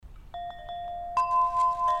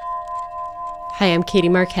Hi, I'm Katie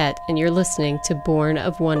Marquette, and you're listening to Born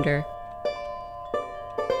of Wonder.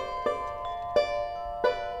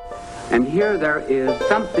 And here there is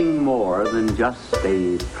something more than just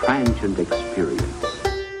a transient experience.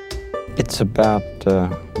 It's about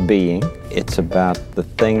being. It's about the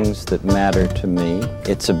things that matter to me.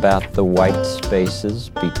 It's about the white spaces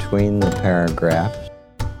between the paragraphs.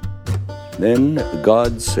 Then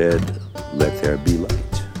God said, "Let there be light."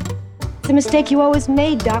 It's a mistake you always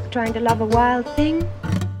made, Doc, trying to love a wild thing.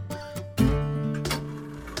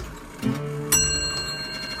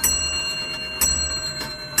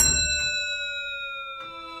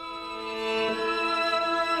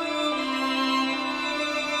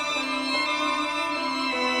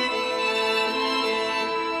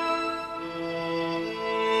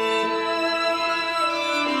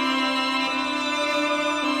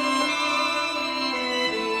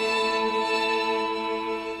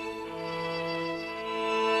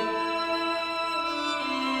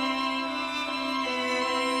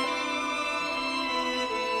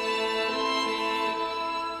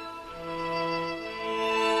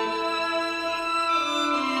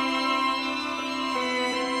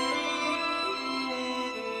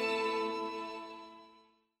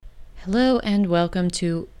 Hello and welcome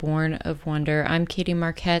to Born of Wonder. I'm Katie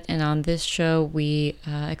Marquette, and on this show we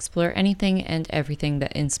explore anything and everything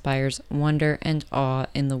that inspires wonder and awe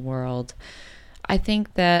in the world. I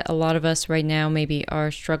think that a lot of us right now maybe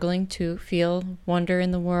are struggling to feel wonder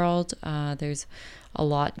in the world. There's a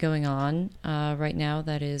lot going on right now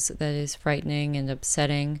that is frightening and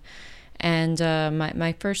upsetting. And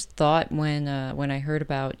my first thought when I heard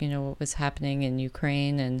about what was happening in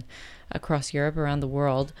Ukraine and across Europe, around the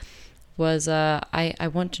world, was I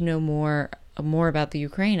want to know more about the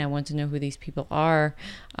Ukraine. I want to know who these people are.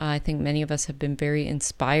 I think many of us have been very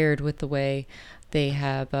inspired with the way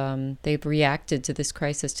they've reacted to this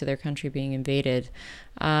crisis, to their country being invaded.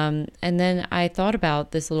 And then I thought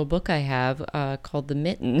about this little book I have called The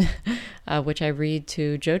Mitten, which I read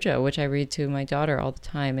to Jojo, which I read to my daughter all the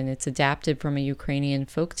time, and it's adapted from a Ukrainian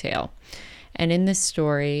folktale. And in this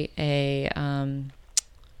story,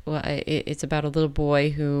 it's about a little boy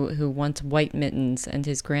who wants white mittens, and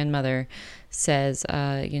his grandmother says,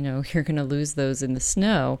 you're going to lose those in the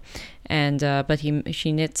snow, and but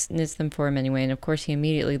she knits them for him anyway, and of course he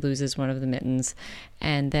immediately loses one of the mittens.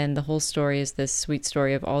 And then the whole story is this sweet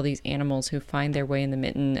story of all these animals who find their way in the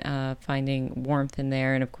mitten, finding warmth in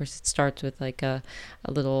there. And of course it starts with like a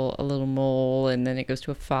little mole, and then it goes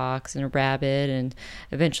to a fox and a rabbit, and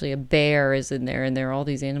eventually a bear is in there, and there are all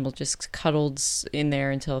these animals just cuddled in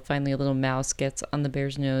there until finally a little mouse gets on the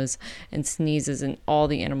bear's nose and sneezes, and all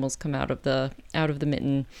the animals come out of the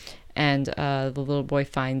mitten. And the little boy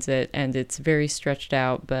finds it, and it's very stretched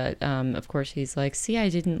out, but of course he's like, see, I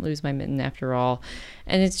didn't lose my mitten after all.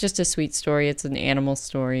 And it's just a sweet story. It's an animal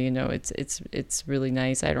story, it's really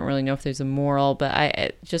nice. I don't really know if there's a moral, but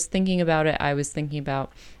I just thinking about it, I was thinking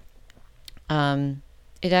about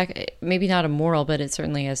maybe not a moral, but it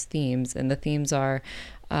certainly has themes, and the themes are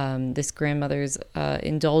this grandmother's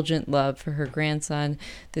indulgent love for her grandson,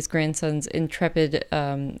 this grandson's intrepid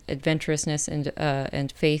adventurousness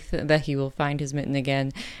and faith that he will find his mitten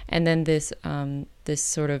again, and then this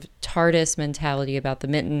sort of TARDIS mentality about the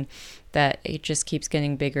mitten, that it just keeps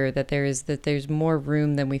getting bigger, that there's more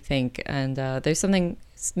room than we think, and there's something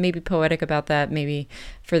maybe poetic about that, maybe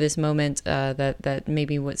for this moment, that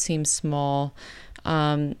maybe what seems small,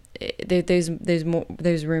 there's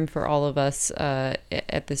room for all of us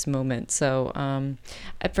at this moment. So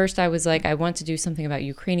at first I was like, I want to do something about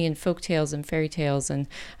Ukrainian folktales and fairy tales, and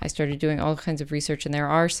I started doing all kinds of research, and there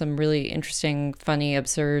are some really interesting, funny,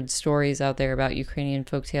 absurd stories out there about Ukrainian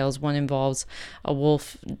folktales. One involves a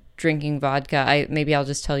wolf drinking vodka. Maybe I'll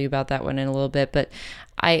just tell you about that one in a little bit, but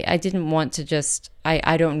I didn't want to just,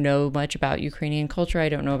 I don't know much about Ukrainian culture. I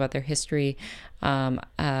don't know about their history,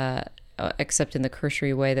 except in the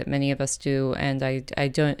cursory way that many of us do, and I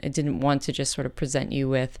didn't want to just sort of present you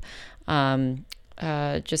with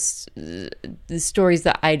just the stories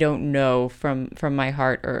that I don't know from my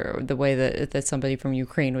heart, or the way that somebody from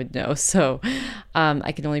Ukraine would know. So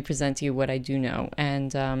I can only present to you what I do know.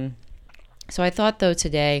 And so I thought, though,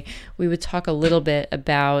 today we would talk a little bit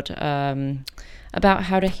about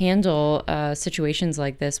how to handle situations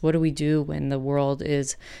like this. What do we do when the world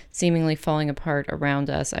is seemingly falling apart around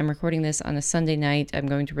us? I'm recording this on a Sunday night. I'm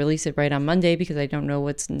going to release it right on Monday because I don't know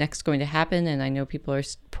what's next going to happen, and I know people are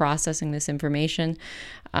processing this information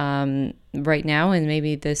right now, and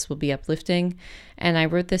maybe this will be uplifting. And I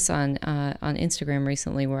wrote this on Instagram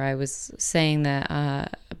recently, where I was saying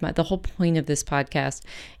that the whole point of this podcast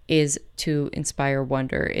is to inspire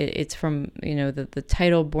wonder. It's from, the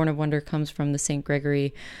title Born of Wonder comes from the St.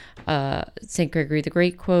 Gregory the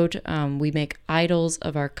Great quote, "We make idols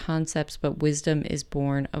of our concepts, but wisdom is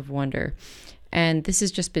born of wonder." And this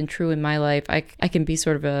has just been true in my life. I can be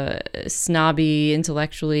sort of a snobby,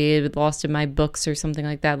 intellectually lost in my books or something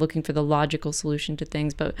like that, looking for the logical solution to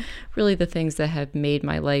things. But really the things that have made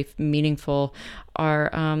my life meaningful are,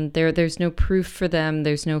 there's no proof for them.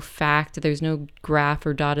 There's no fact. There's no graph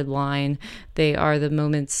or dotted line. They are the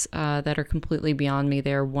moments that are completely beyond me.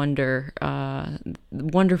 They're wonderful,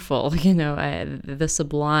 the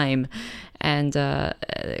sublime. And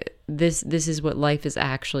this is what life is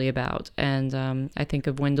actually about. And I think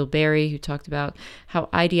of Wendell Berry, who talked about how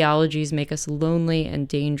ideologies make us lonely and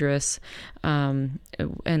dangerous, and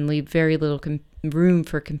leave very little room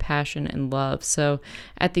for compassion and love. So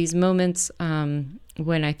at these moments,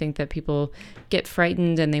 when I think that people get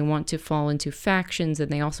frightened and they want to fall into factions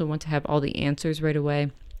and they also want to have all the answers right away,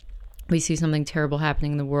 we see something terrible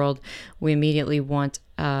happening in the world, we immediately want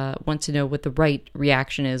to know what the right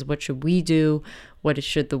reaction is. What should we do? What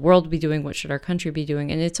should the world be doing? What should our country be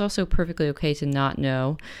doing? And it's also perfectly okay to not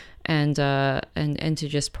know, and to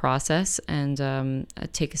just process and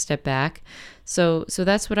take a step back. So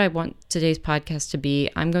that's what I want today's podcast to be.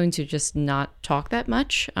 I'm going to just not talk that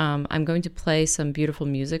much. I'm going to play some beautiful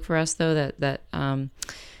music for us, though, that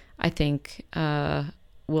I think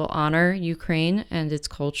will honor Ukraine and its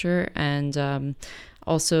culture. And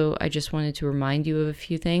also, I just wanted to remind you of a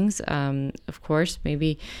few things. Of course,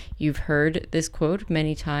 maybe you've heard this quote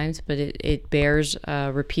many times, but it bears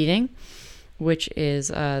repeating, which is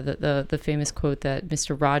the famous quote that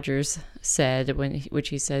Mr. Rogers said, which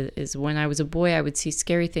he said is, "When I was a boy, I would see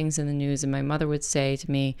scary things in the news, and my mother would say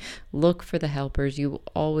to me, 'Look for the helpers. You will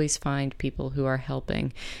always find people who are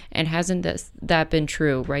helping.'" And hasn't that been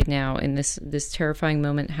true right now in this terrifying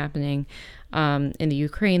moment happening in the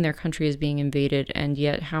Ukraine? Their country is being invaded, and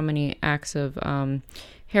yet how many acts of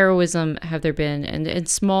heroism have there been, and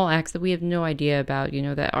small acts that we have no idea about,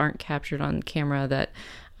 that aren't captured on camera, that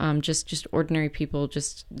just ordinary people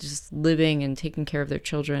just living and taking care of their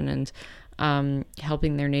children and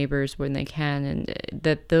helping their neighbors when they can, and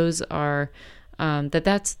that those are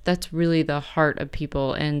that's really the heart of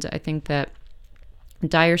people. And I think that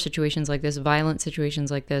dire situations like this, violent situations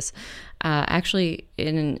like this, actually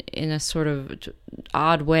in a sort of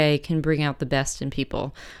odd way can bring out the best in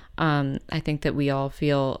people. I think that we all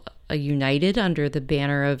feel united under the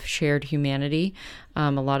banner of shared humanity. A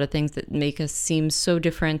lot of things that make us seem so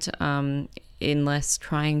different in less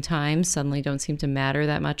trying times suddenly don't seem to matter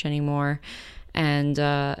that much anymore. And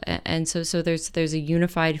so there's a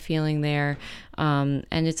unified feeling there, and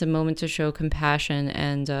it's a moment to show compassion,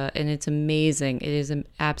 and it's amazing. It is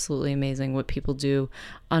absolutely amazing what people do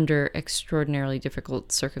under extraordinarily difficult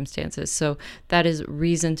circumstances. So that is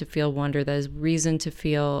reason to feel wonder. That is reason to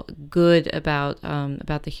feel good about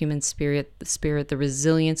the human spirit, the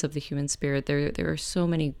resilience of the human spirit. There are so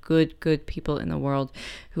many good people in the world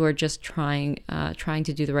who are just trying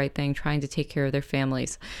to do the right thing, trying to take care of their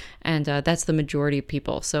families, and that's the majority of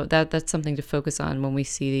people. So that's something to focus on when we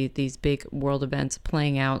see these big world events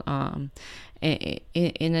playing out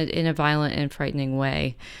in a violent and frightening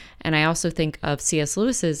way. And I also think of C.S.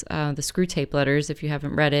 Lewis's The Screwtape Letters. If you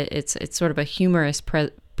haven't read it, it's sort of a humorous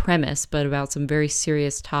premise, but about some very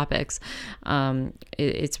serious topics.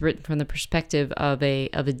 It's written from the perspective of a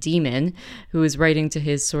demon who is writing to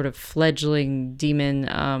his sort of fledgling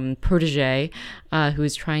demon protege, who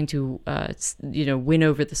is trying to win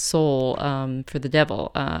over the soul for the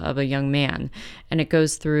devil of a young man. And it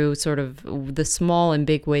goes through sort of the small and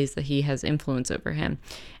big ways that he has influence over him.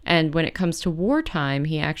 And when it comes to wartime,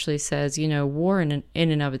 he actually says, war in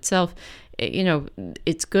and of itself,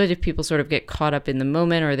 it's good if people sort of get caught up in the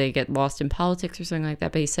moment or they get lost in politics or something like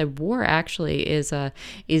that. But he said war actually is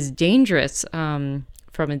dangerous from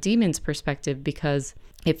a demon's perspective, because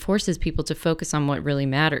it forces people to focus on what really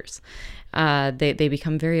matters. They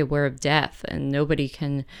become very aware of death, and nobody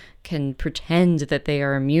can pretend that they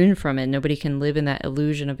are immune from it. Nobody can live in that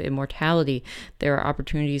illusion of immortality. There are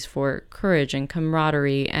opportunities for courage and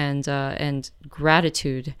camaraderie and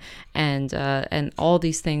gratitude, and all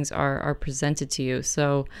these things are presented to you.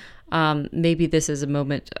 So maybe this is a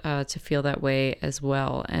moment to feel that way as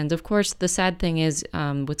well. And of course, the sad thing is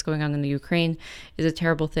what's going on in the Ukraine is a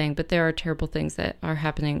terrible thing, but there are terrible things that are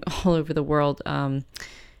happening all over the world.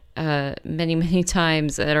 Many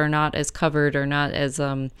times that are not as covered, or not as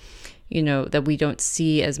that we don't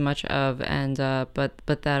see as much of, and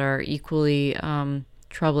but that are equally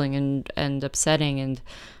troubling and upsetting, and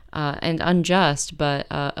and unjust, but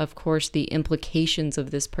of course the implications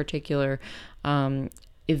of this particular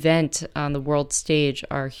event on the world stage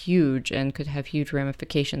are huge and could have huge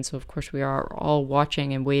ramifications. So of course we are all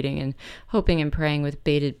watching and waiting and hoping and praying with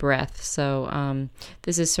bated breath. So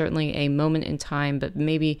this is certainly a moment in time, but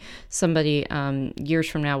maybe somebody years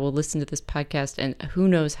from now will listen to this podcast and who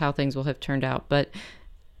knows how things will have turned out. But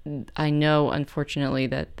I know, unfortunately,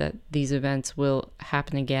 that these events will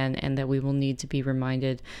happen again, and that we will need to be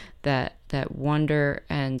reminded that wonder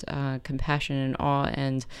and compassion and awe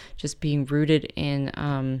and just being rooted in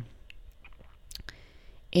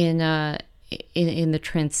the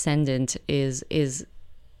transcendent is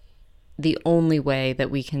the only way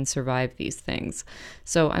that we can survive these things.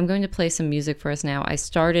 So I'm going to play some music for us now. I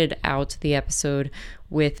started out the episode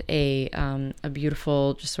with a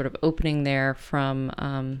beautiful just sort of opening there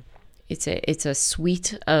from it's a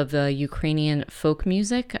suite of Ukrainian folk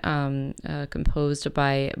music composed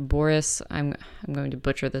by Boris. I'm going to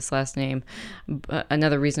butcher this last name.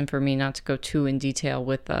 Another reason for me not to go too in detail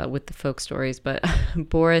with the folk stories, but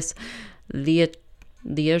Boris Liachnisky.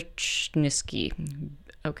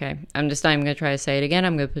 Okay, I'm just not even going to try to say it again.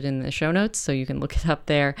 I'm going to put it in the show notes so you can look it up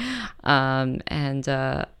there.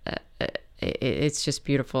 It's just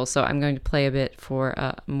beautiful. So I'm going to play a bit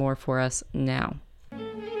more for us now.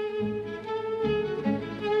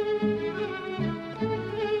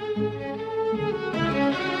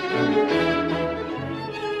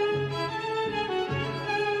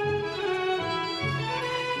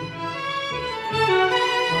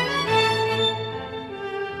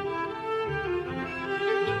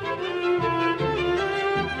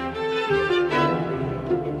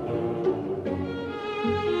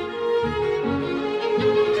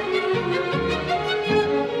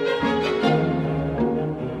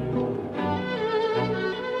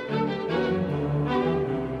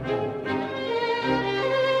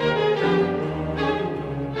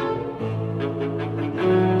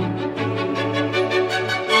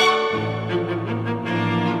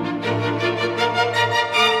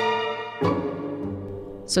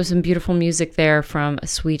 So some beautiful music there from a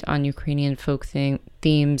suite on Ukrainian folk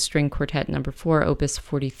theme, string quartet number 4, opus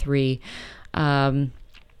 43.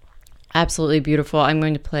 Absolutely beautiful. I'm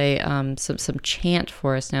going to play some chant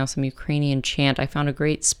for us now, some Ukrainian chant. I found a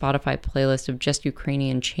great Spotify playlist of just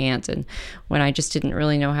Ukrainian chant, and when I just didn't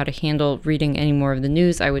really know how to handle reading any more of the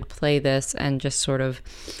news, I would play this and just sort of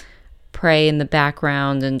pray in the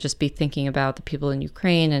background and just be thinking about the people in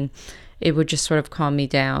Ukraine, and it would just sort of calm me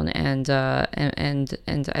down, and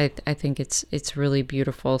I think it's really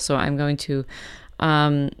beautiful. So I'm going to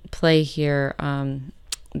play here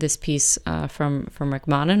this piece from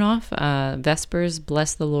Rachmaninoff, Vespers,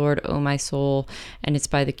 Bless the Lord, O my soul, and it's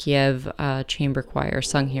by the Kiev Chamber Choir,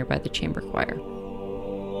 sung here by the Chamber Choir.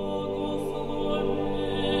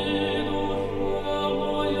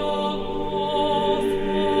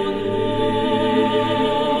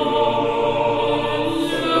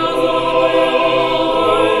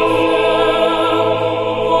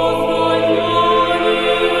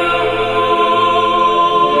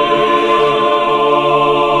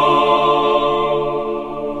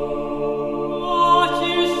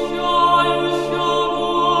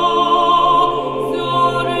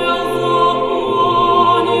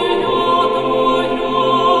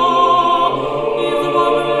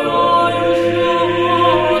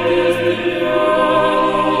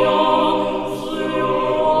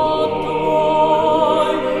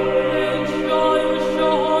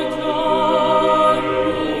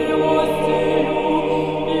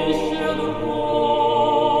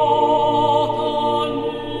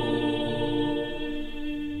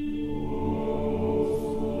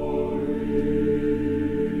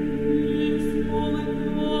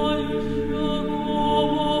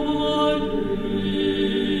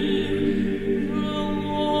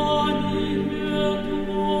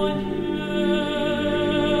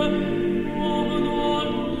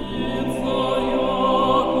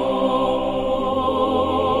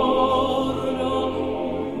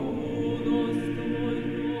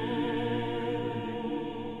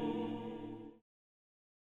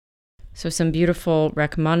 So some beautiful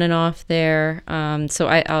Rachmaninoff there. So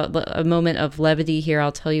a moment of levity here.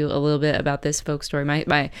 I'll tell you a little bit about this folk story.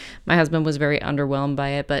 My husband was very underwhelmed by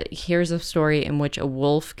it, but here's a story in which a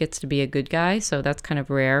wolf gets to be a good guy. So that's kind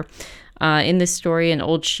of rare. In this story, an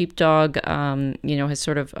old sheepdog, has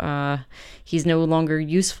sort of, he's no longer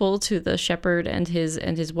useful to the shepherd and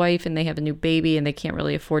his wife, and they have a new baby, and they can't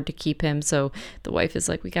really afford to keep him. So the wife is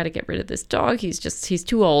like, we got to get rid of this dog. He's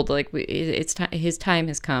too old. Like his time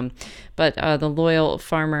has come. But the loyal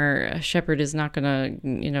farmer shepherd is not gonna,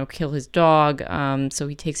 kill his dog. So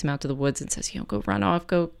he takes him out to the woods and says, go run off,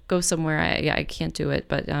 go somewhere. I can't do it,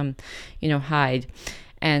 but hide.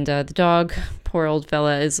 And the dog, poor old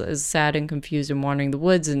fella, is sad and confused and wandering the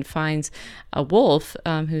woods and finds a wolf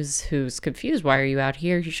who's confused. Why are you out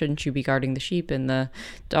here? Shouldn't you be guarding the sheep? And the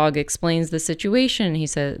dog explains the situation.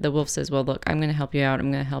 The wolf says, well, look, I'm going to help you out.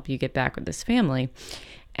 I'm going to help you get back with this family.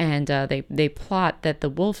 And they plot that the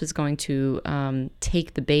wolf is going to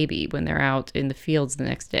take the baby when they're out in the fields the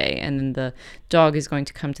next day. And then the dog is going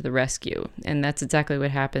to come to the rescue. And that's exactly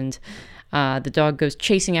what happened. The dog goes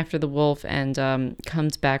chasing after the wolf and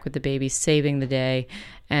comes back with the baby, saving the day.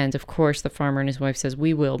 And of course, the farmer and his wife says,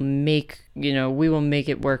 we will make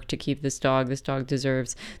it work to keep this dog. This dog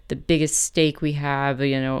deserves the biggest stake we have,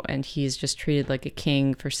 and he's just treated like a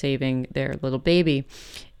king for saving their little baby.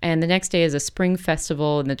 And the next day is a spring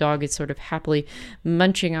festival, and the dog is sort of happily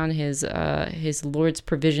munching on his lord's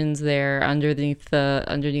provisions there underneath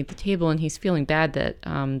the table, and he's feeling bad that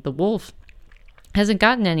the wolf hasn't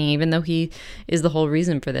gotten any, even though he is the whole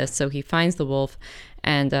reason for this. So he finds the wolf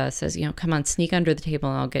and says, come on, sneak under the table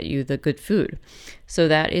and I'll get you the good food. So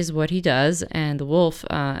that is what he does. And the wolf,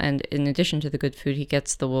 and in addition to the good food, he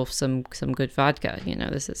gets the wolf some good vodka.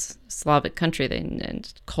 This is a Slavic country,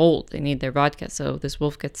 and cold. They need their vodka. So this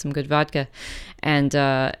wolf gets some good vodka, and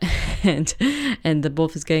and the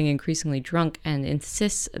wolf is getting increasingly drunk and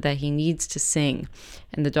insists that he needs to sing.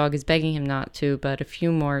 And the dog is begging him not to, but a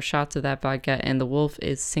few more shots of that vodka, and the wolf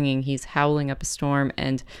is singing. He's howling up a storm,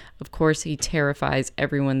 and of course he terrifies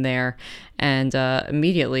everyone there. And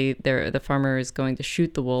immediately the farmer is going to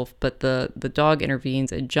shoot the wolf, but the dog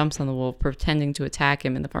intervenes and jumps on the wolf, pretending to attack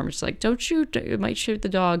him. And the farmer's like, don't shoot, it might shoot the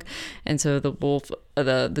dog. And so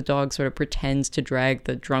the dog sort of pretends to drag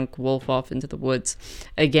the drunk wolf off into the woods,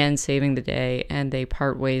 again saving the day, and they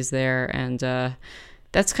part ways there. And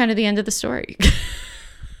that's kind of the end of the story.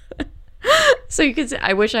 So you could say,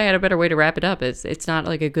 I wish I had a better way to wrap it up. It's not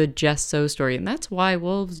like a good just so story, and that's why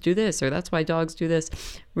wolves do this, or that's why dogs do this.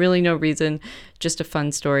 Really no reason, just a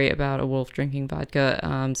fun story about a wolf drinking vodka.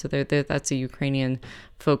 So that's a Ukrainian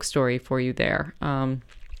folk story for you there.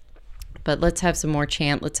 But let's have some more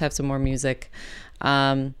chant. Let's have some more music.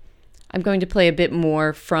 I'm going to play a bit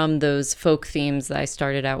more from those folk themes that I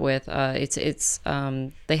started out with.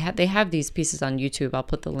 They have these pieces on YouTube. I'll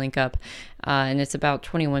put the link up, and it's about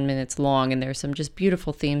 21 minutes long, and there's some just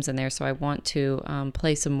beautiful themes in there. So I want to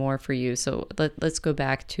play some more for you. So let's go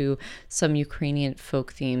back to some Ukrainian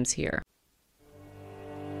folk themes here.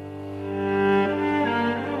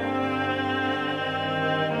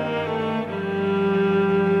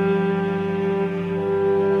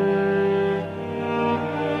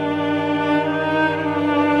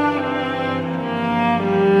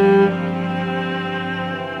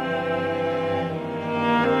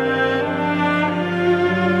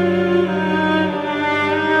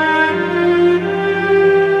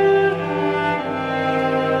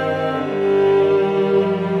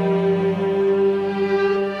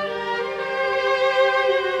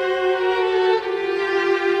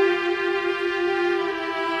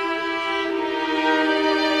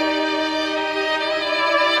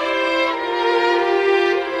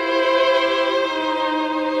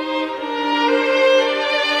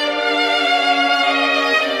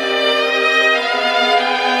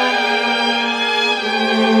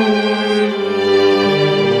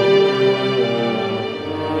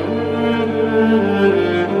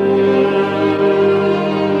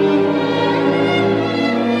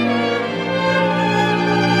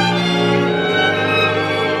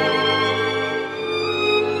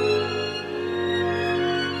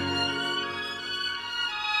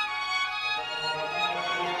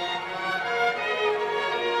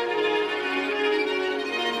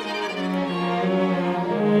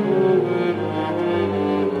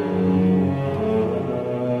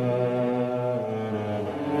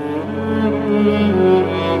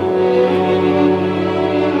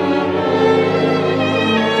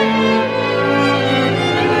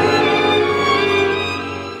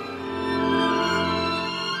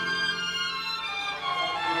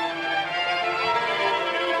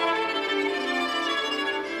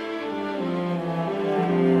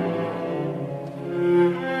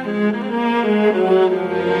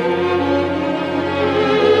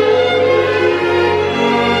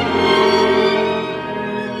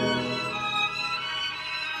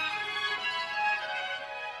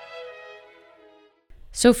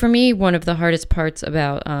 So for me, one of the hardest parts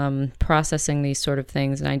about processing these sort of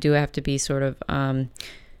things, and I do have to be sort of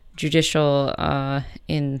judicial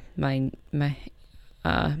in my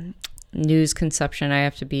news consumption. I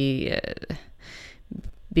have to be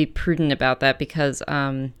prudent about that because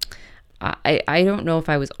I don't know if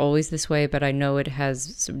I was always this way, but I know it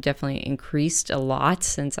has definitely increased a lot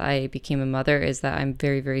since I became a mother, is that I'm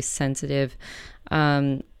very, very sensitive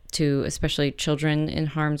to especially children in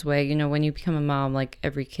harm's way. You know, when you become a mom, like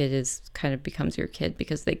every kid is kind of becomes your kid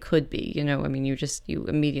because they could be, you know, I mean, you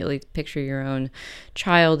immediately picture your own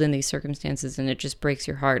child in these circumstances and it just breaks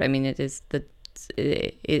your heart. I mean,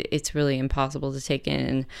 it's really impossible to take in.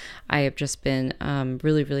 And I have just been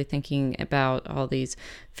really, really thinking about all these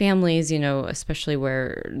families, you know, especially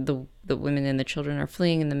where the women and the children are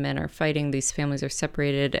fleeing and the men are fighting. These families are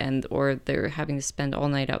separated or they're having to spend all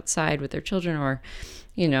night outside with their children, or,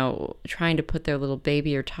 you know, trying to put their little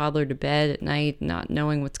baby or toddler to bed at night, not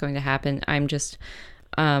knowing what's going to happen. I'm just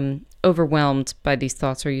overwhelmed by these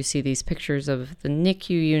thoughts, where you see these pictures of the NICU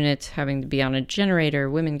unit having to be on a generator,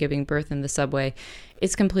 women giving birth in the subway.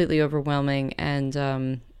 It's completely overwhelming,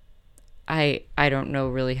 and I don't know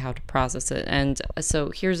really how to process it. And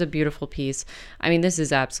so here's a beautiful piece. I mean, this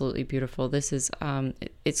is absolutely beautiful. This is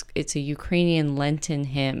it's a Ukrainian Lenten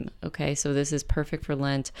hymn. Okay, so this is perfect for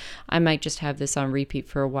Lent. I might just have this on repeat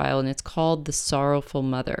for a while, and it's called "The Sorrowful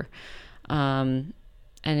Mother."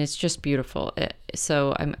 And it's just beautiful.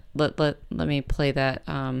 So let me play that.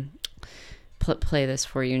 Play this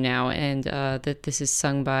for you now, and that this is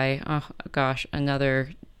sung by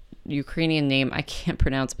another Ukrainian name I can't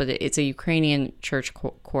pronounce, but it's a Ukrainian church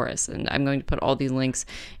chorus, and I'm going to put all these links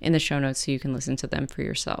in the show notes so you can listen to them for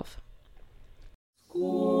yourself.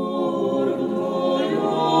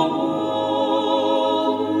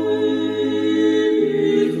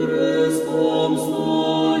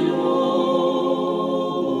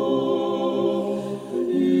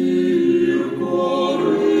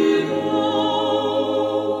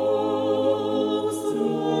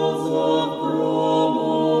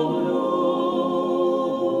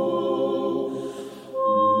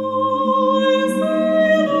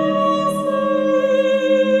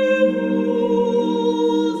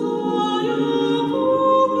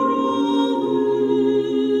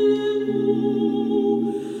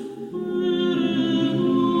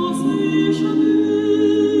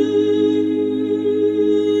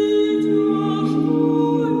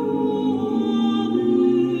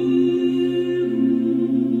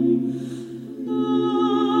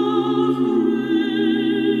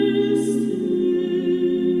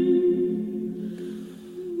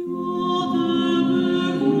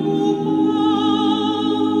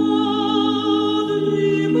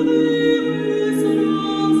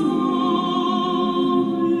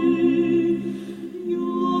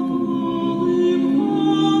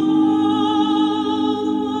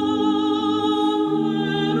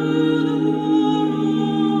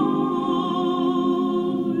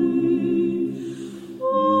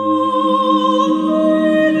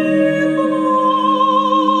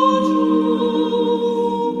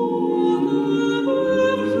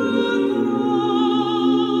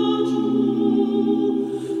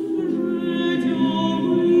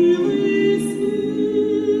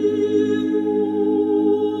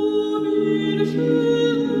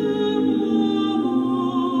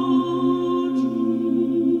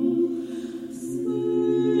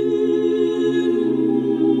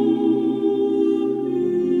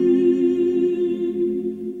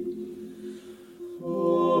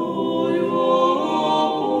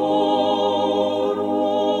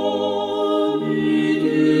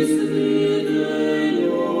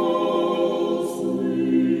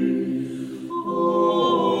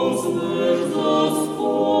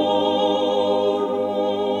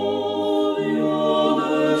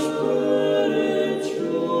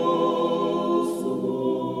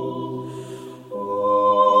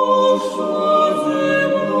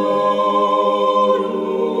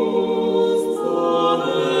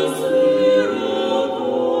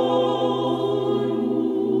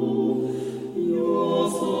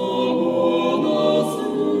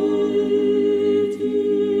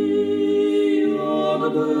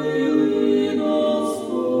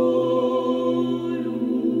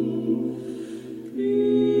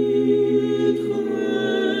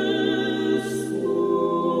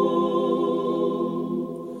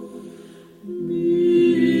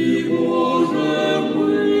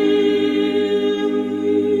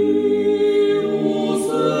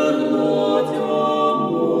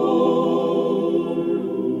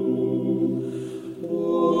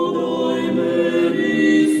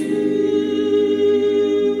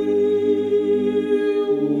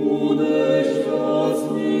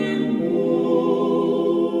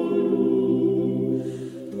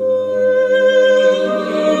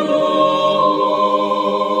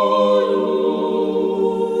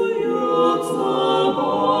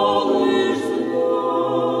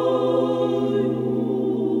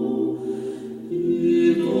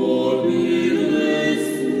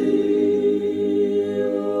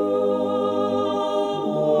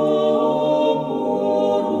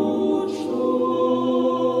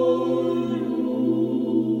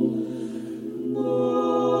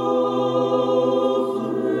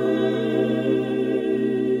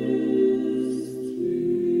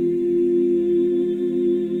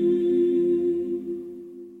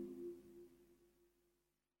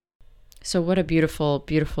 So what a beautiful,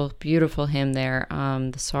 beautiful, beautiful hymn there,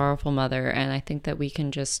 The Sorrowful Mother. And I think that we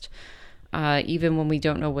can just, even when we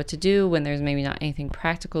don't know what to do, when there's maybe not anything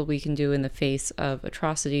practical we can do in the face of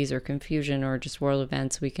atrocities or confusion or just world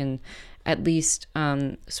events, we can at least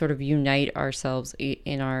sort of unite ourselves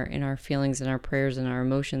in our feelings and our prayers and our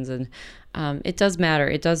emotions. And it does matter.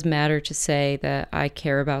 It does matter to say that I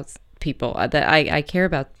care about people, that I care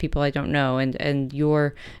about people I don't know, and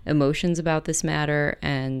your emotions about this matter,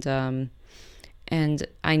 and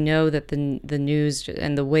I know that the news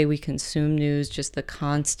and the way we consume news, just the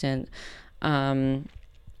constant updating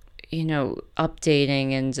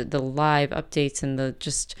and the live updates and the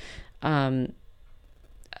just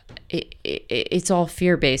it's all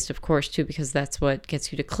fear-based, of course, too, because that's what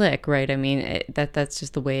gets you to click, right? I mean, that's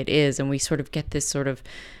just the way it is, and we sort of get this sort of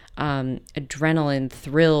adrenaline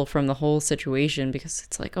thrill from the whole situation, because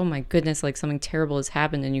it's like, oh my goodness, like something terrible has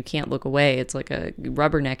happened and you can't look away. It's like a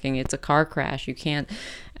rubbernecking, it's a car crash. You can't,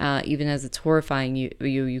 even as it's horrifying,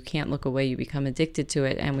 you can't look away. You become addicted to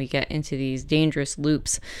it, and we get into these dangerous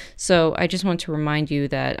loops. So I just want to remind you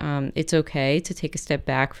that it's okay to take a step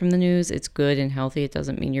back from the news. It's good and healthy. It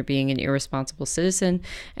doesn't mean you're being an irresponsible citizen.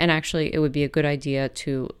 And actually, it would be a good idea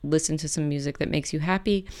to listen to some music that makes you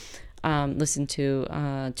happy. Listen to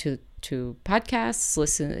podcasts,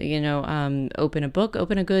 open a book,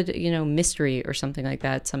 open a good, mystery or something like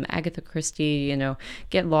that. Some Agatha Christie,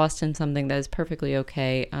 get lost in something that is perfectly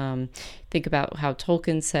okay. Think about how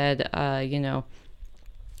Tolkien said,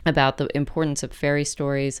 about the importance of fairy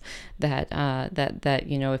stories, that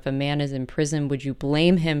if a man is in prison, would you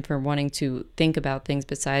blame him for wanting to think about things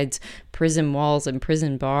besides prison walls and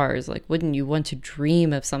prison bars? Like, wouldn't you want to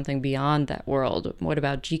dream of something beyond that world? What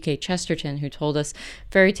about G.K. Chesterton, who told us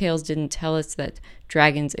fairy tales didn't tell us that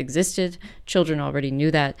dragons existed? Children already knew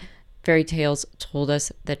that. Fairy tales told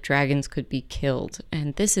us that dragons could be killed.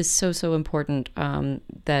 And this is so important,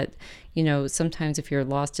 that, sometimes if you're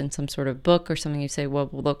lost in some sort of book or something, you say, well,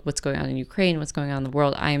 look what's going on in Ukraine, what's going on in the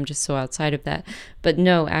world. I am just so outside of that. But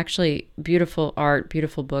no, actually, beautiful art,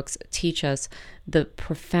 beautiful books teach us the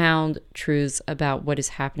profound truths about what is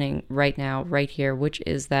happening right now, right here, which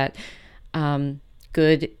is that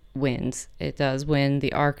good wins. It does win.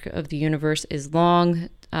 The arc of the universe is long,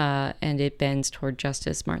 and it bends toward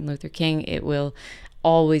justice. Martin Luther King, it will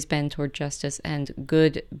always bend toward justice, and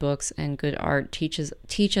good books and good art teach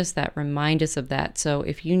us that, remind us of that. So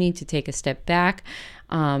if you need to take a step back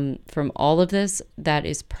from all of this, that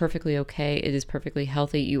is perfectly okay. It is perfectly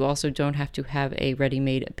healthy. You also don't have to have a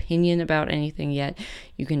ready-made opinion about anything yet.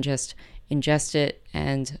 You can just ingest it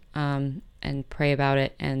and pray about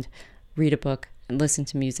it and read a book and listen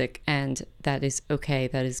to music, and that is okay.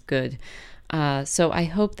 That is good. So I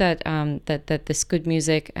hope that that this good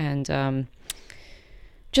music and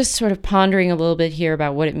just sort of pondering a little bit here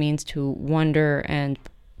about what it means to wonder and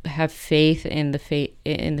have faith in the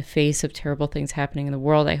face of terrible things happening in the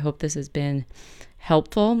world. I hope this has been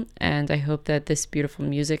helpful, and I hope that this beautiful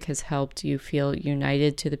music has helped you feel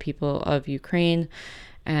united to the people of Ukraine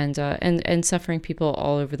and suffering people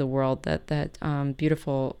all over the world. That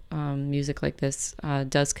beautiful music like this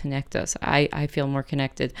does connect us. I feel more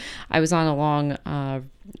connected. I was on a long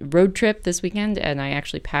road trip this weekend, and I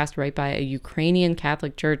actually passed right by a Ukrainian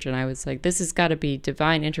Catholic church, and I was like, this has got to be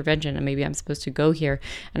divine intervention, and maybe I'm supposed to go here.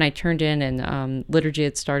 And I turned in, and liturgy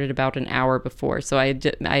had started about an hour before, so I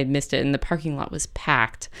had missed it, and the parking lot was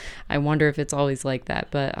packed. I wonder if it's always like that,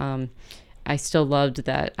 but I still loved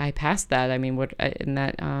that I passed that. I mean,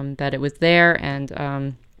 that it was there,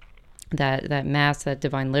 and that mass, that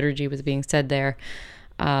divine liturgy was being said there.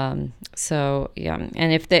 So yeah,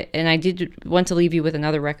 and I did want to leave you with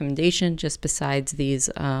another recommendation, just besides these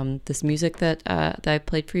this music that I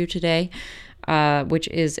played for you today, which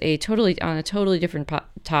is on a totally different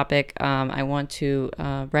topic. I want to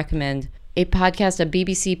recommend a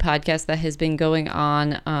BBC podcast that has been going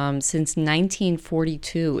on since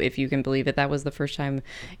 1942, if you can believe it. That was the first time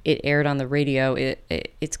it aired on the radio.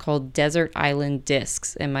 It's called Desert Island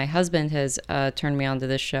Discs, and my husband has turned me on to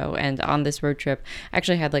this show. And on this road trip, I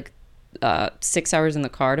actually had like 6 hours in the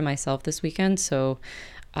car to myself this weekend, so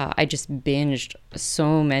I just binged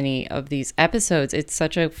so many of these episodes. It's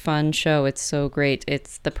such a fun show. It's so great.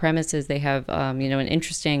 The premise is they have, an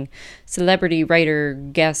interesting celebrity, writer,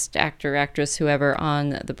 guest, actor, actress, whoever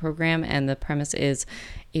on the program. And the premise is,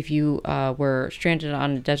 if you were stranded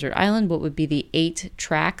on a desert island, what would be the 8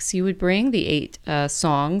 tracks you would bring, the 8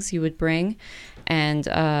 songs you would bring?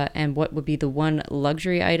 and what would be the one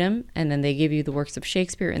luxury item, and then they give you the works of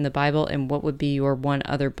Shakespeare in the Bible and what would be your one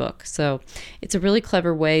other book. So it's a really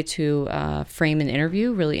clever way to frame an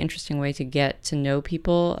interview, really interesting way to get to know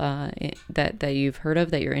people that you've heard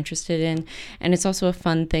of, that you're interested in, and it's also a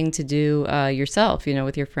fun thing to do yourself,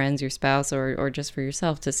 with your friends, your spouse, or just for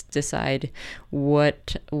yourself to decide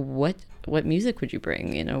what music would you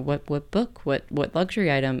bring, what book, what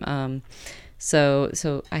luxury item. So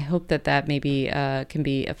I hope that maybe can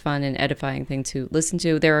be a fun and edifying thing to listen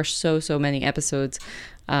to. There are so many episodes.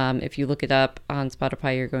 If you look it up on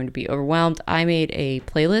Spotify, you're going to be overwhelmed. I made a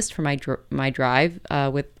playlist for my drive.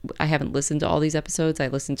 I haven't listened to all these episodes. I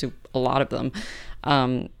listened to a lot of them.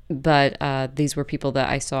 But these were people that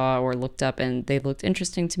I saw or looked up and they looked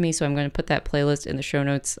interesting to me. So I'm going to put that playlist in the show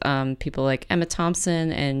notes. People like Emma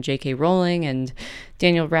Thompson and J.K. Rowling and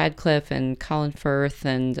Daniel Radcliffe and Colin Firth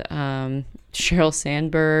and Sheryl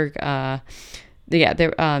Sandberg.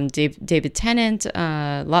 David Tennant,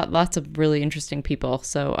 lots of really interesting people.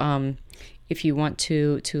 So if you want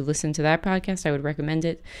to listen to that podcast, I would recommend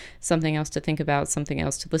it. Something else to think about, something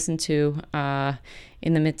else to listen to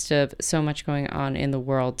in the midst of so much going on in the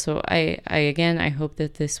world. So I hope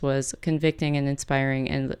that this was convicting and inspiring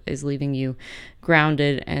and is leaving you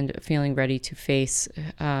grounded and feeling ready to face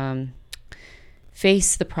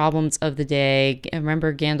the problems of the day.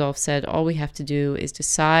 Remember, Gandalf said, all we have to do is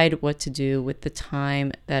decide what to do with the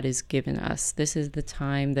time that is given us. This is the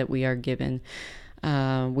time that we are given.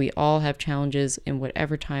 We all have challenges in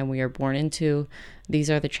whatever time we are born into.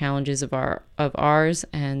 These are the challenges of ours,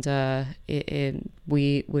 and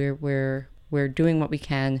we're doing what we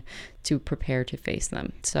can to prepare to face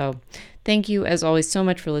them. So thank you, as always, so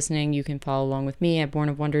much for listening. You can follow along with me at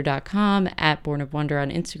bornofwonder.com, at bornofwonder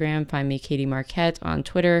on Instagram. Find me, Katie Marquette, on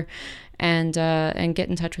Twitter, and get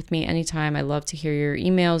in touch with me anytime. I love to hear your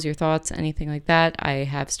emails, your thoughts, anything like that. I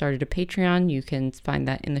have started a Patreon. You can find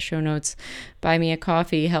that in the show notes. Buy me a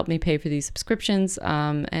coffee, help me pay for these subscriptions,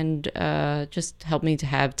 and just help me to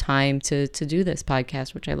have time to do this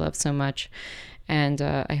podcast, which I love so much. And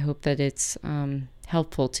I hope that it's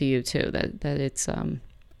helpful to you too, that it's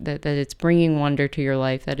that it's bringing wonder to your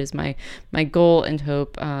life. That is my goal and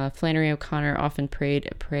hope. Flannery O'Connor often prayed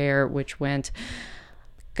a prayer which went,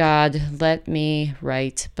 God, let me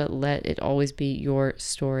write, but let it always be your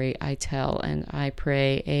story I tell. And I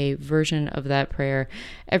pray a version of that prayer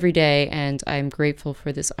every day, and I'm grateful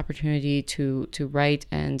for this opportunity to write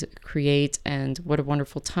and create, and what a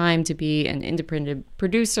wonderful time to be an independent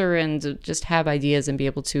producer and just have ideas and be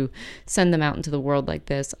able to send them out into the world like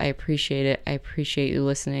this. I appreciate it. I appreciate you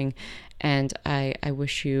listening, and I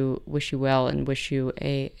wish you well and wish you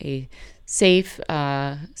a safe,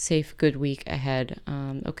 good week ahead.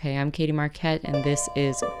 Okay, I'm Katie Marquette, and this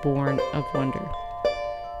is Born of Wonder.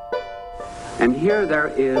 And here there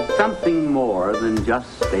is something more than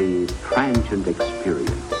just a transient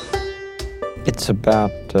experience. It's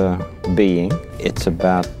about being. It's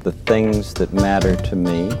about the things that matter to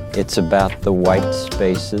me. It's about the white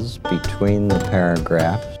spaces between the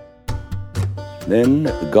paragraphs. Then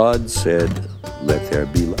God said, let there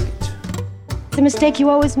be light. It's a mistake you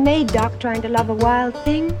always made, Doc, trying to love a wild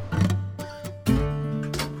thing.